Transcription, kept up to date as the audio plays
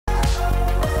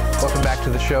back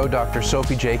to the show, Dr.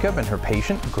 Sophie Jacob and her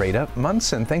patient, Greta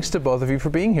Munson. Thanks to both of you for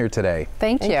being here today.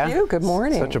 Thank you. Good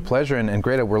morning. Such a pleasure. And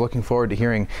Greta, we're looking forward to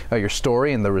hearing your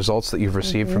story and the results that you've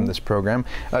received from this program.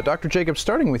 Dr. Jacob,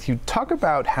 starting with you, talk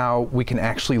about how we can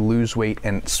actually lose weight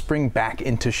and spring back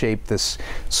into shape this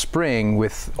spring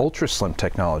with ultra slim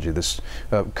technology, this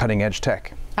cutting edge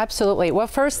tech. Absolutely. Well,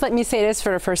 first, let me say this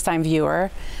for a first-time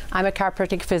viewer. I'm a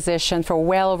chiropractic physician for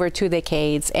well over 2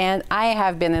 decades, and I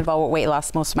have been involved with weight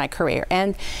loss most of my career.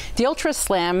 And the Ultra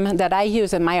Slim that I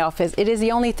use in my office, it is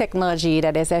the only technology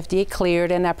that is FDA cleared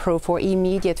and approved for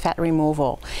immediate fat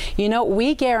removal. You know,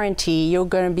 we guarantee you're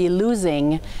going to be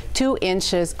losing 2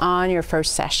 inches on your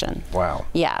first session. Wow.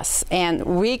 Yes, and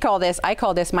I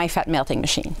call this my fat melting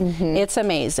machine. It's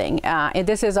amazing. And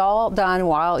this is all done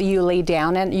while you lay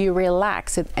down and you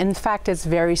relax. In fact, it's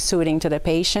very soothing to the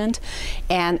patient,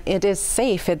 and it is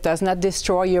safe. It does not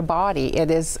destroy your body.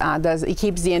 It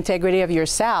keeps the integrity of your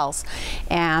cells,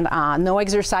 and no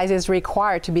exercise is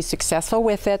required to be successful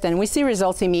with it, and we see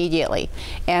results immediately.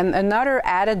 And another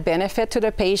added benefit to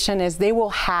the patient is they will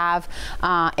have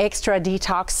extra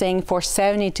detoxing for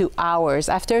 72 hours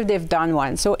after they've done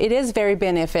one. So it is very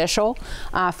beneficial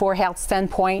for health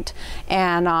standpoint,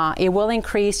 and it will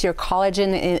increase your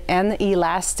collagen and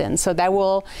elastin. So that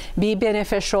will be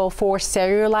beneficial for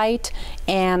cellulite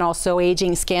and also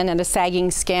aging skin and the sagging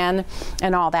skin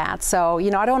and all that. So, you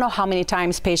know, I don't know how many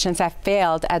times patients have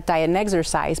failed at diet and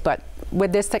exercise, but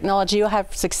with this technology, you'll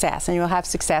have success, and you'll have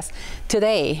success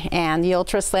today. And the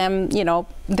Ultra Slim, you know,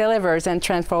 delivers and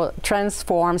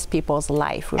transforms people's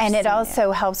life. And it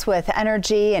also helps with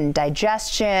energy and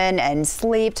digestion and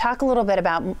sleep. Talk a little bit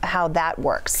about how that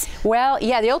works. Well,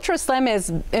 yeah, the Ultra Slim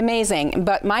is amazing,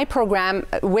 but my program,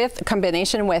 with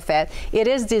combination with it, it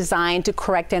is designed to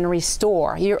correct and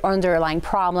restore your underlying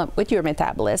problem with your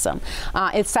metabolism.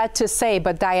 It's sad to say,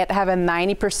 but diet have a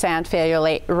 90%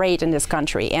 failure rate in this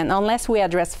country, and unless we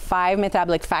address 5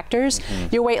 metabolic factors,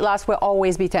 your weight loss will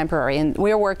always be temporary. And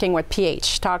we're working with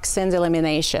pH, toxins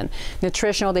elimination,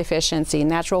 nutritional deficiency,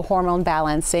 natural hormone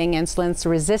balancing, insulin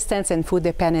resistance, and food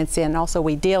dependency, and also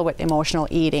we deal with emotional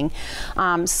eating.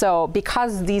 So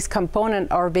because these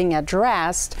components are being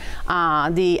addressed,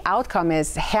 the outcome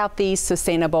is healthy,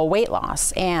 sustainable weight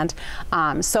loss. And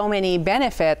so many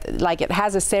benefits, like it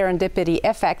has a serendipity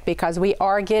effect because we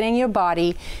are getting your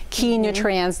body key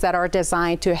nutrients that are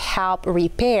designed to help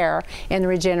repair and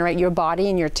regenerate your body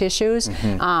and your tissues.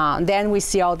 Then we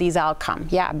see all these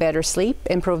outcomes. Yeah, better sleep,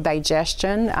 improved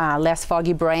digestion, less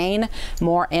foggy brain,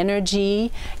 more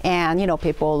energy, and, you know,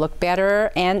 people look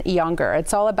better and younger.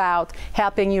 It's all about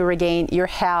helping you regain your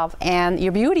health and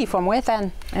your beauty from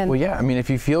within. And well, yeah, I mean, if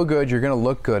you feel good, you're going to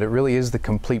look good. It really is the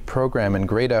complete program. And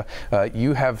Greta,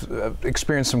 you have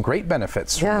experienced some great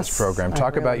benefits from this program.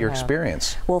 Talk about your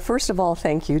experience. Well, first of all,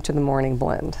 thank you to the Morning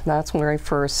Blend. That's where I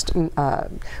first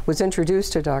was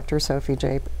introduced to Dr. Sophie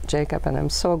Jacob, and I'm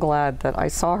so glad that I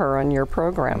saw her on your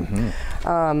program.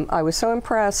 I was so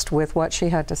impressed with what she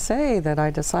had to say that I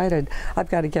decided I've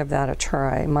got to give that a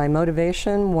try. My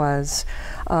motivation was,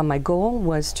 my goal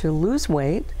was to lose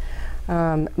weight,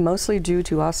 mostly due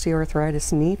to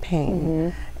osteoarthritis knee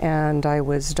pain. And I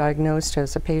was diagnosed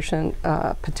as a patient,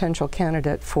 potential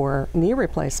candidate for knee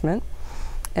replacement,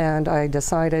 and I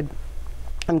decided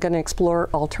I'm going to explore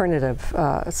alternative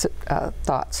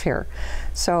thoughts here.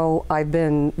 So I've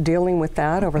been dealing with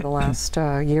that over the last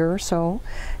year or so,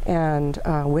 and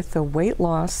with the weight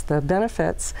loss, the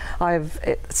benefits,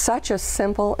 it's such a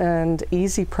simple and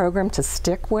easy program to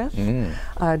stick with.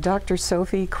 Dr.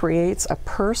 Sophie creates a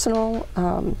personal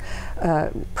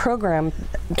program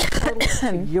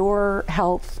to your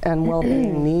health and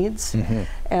well-being needs.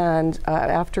 And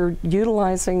after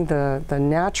utilizing the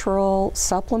natural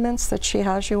supplements that she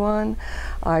has you on,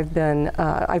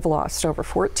 I've lost over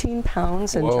 14 pounds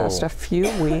in just a few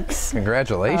weeks.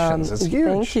 Congratulations, it's huge.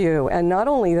 Thank you. And not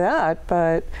only that,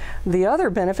 but the other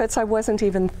benefits I wasn't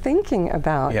even thinking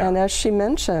about. And as she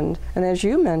mentioned, and as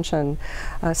you mentioned,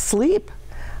 sleep.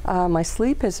 My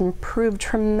sleep has improved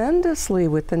tremendously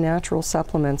with the natural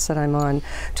supplements that I'm on,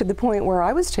 to the point where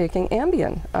I was taking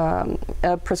Ambien,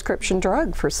 a prescription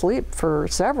drug for sleep, for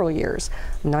several years.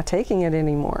 I'm not taking it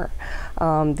anymore.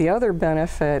 The other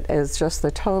benefit is just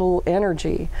the total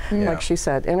energy. Like she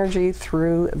said, energy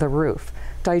through the roof.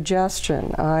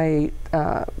 Digestion. I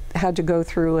had to go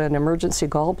through an emergency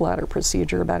gallbladder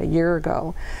procedure about a year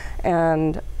ago,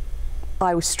 and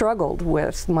I struggled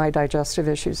with my digestive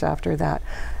issues after that.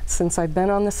 Since I've been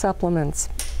on the supplements,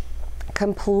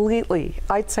 completely,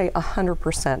 I'd say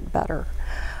 100% better.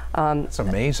 That's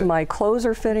amazing. My clothes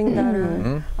are fitting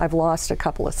better. I've lost a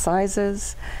couple of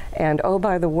sizes. And oh,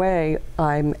 by the way,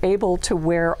 I'm able to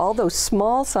wear all those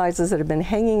small sizes that have been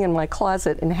hanging in my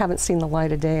closet and haven't seen the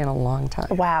light of day in a long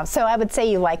time. Wow. So I would say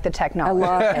you like the technology. I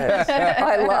love it.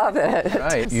 I love it.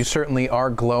 Right. You certainly are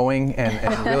glowing,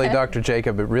 and really, Dr.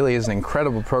 Jacob, it really is an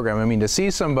incredible program. I mean, to see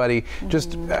somebody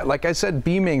just, like I said,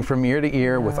 beaming from ear to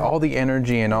ear with all the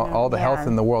energy and all the health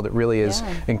in the world, it really is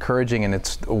encouraging, and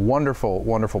it's a wonderful,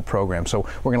 wonderful program. So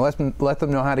we're going to let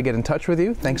them know how to get in touch with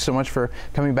you. Thanks so much for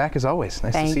coming back, as always.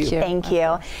 Nice to see you. Thank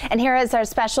you. And here is our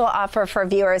special offer for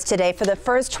viewers today. For the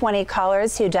first 20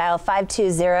 callers who dial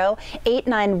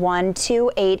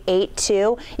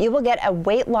 520-891-2882, you will get a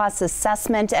weight loss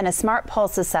assessment and a Smart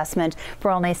Pulse assessment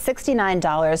for only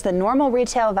 $69. The normal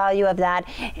retail value of that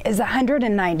is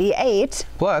 $198.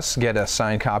 Plus, get a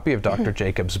signed copy of Dr.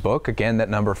 Jacob's book. Again, that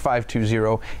number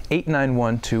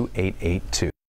 520-891-2882.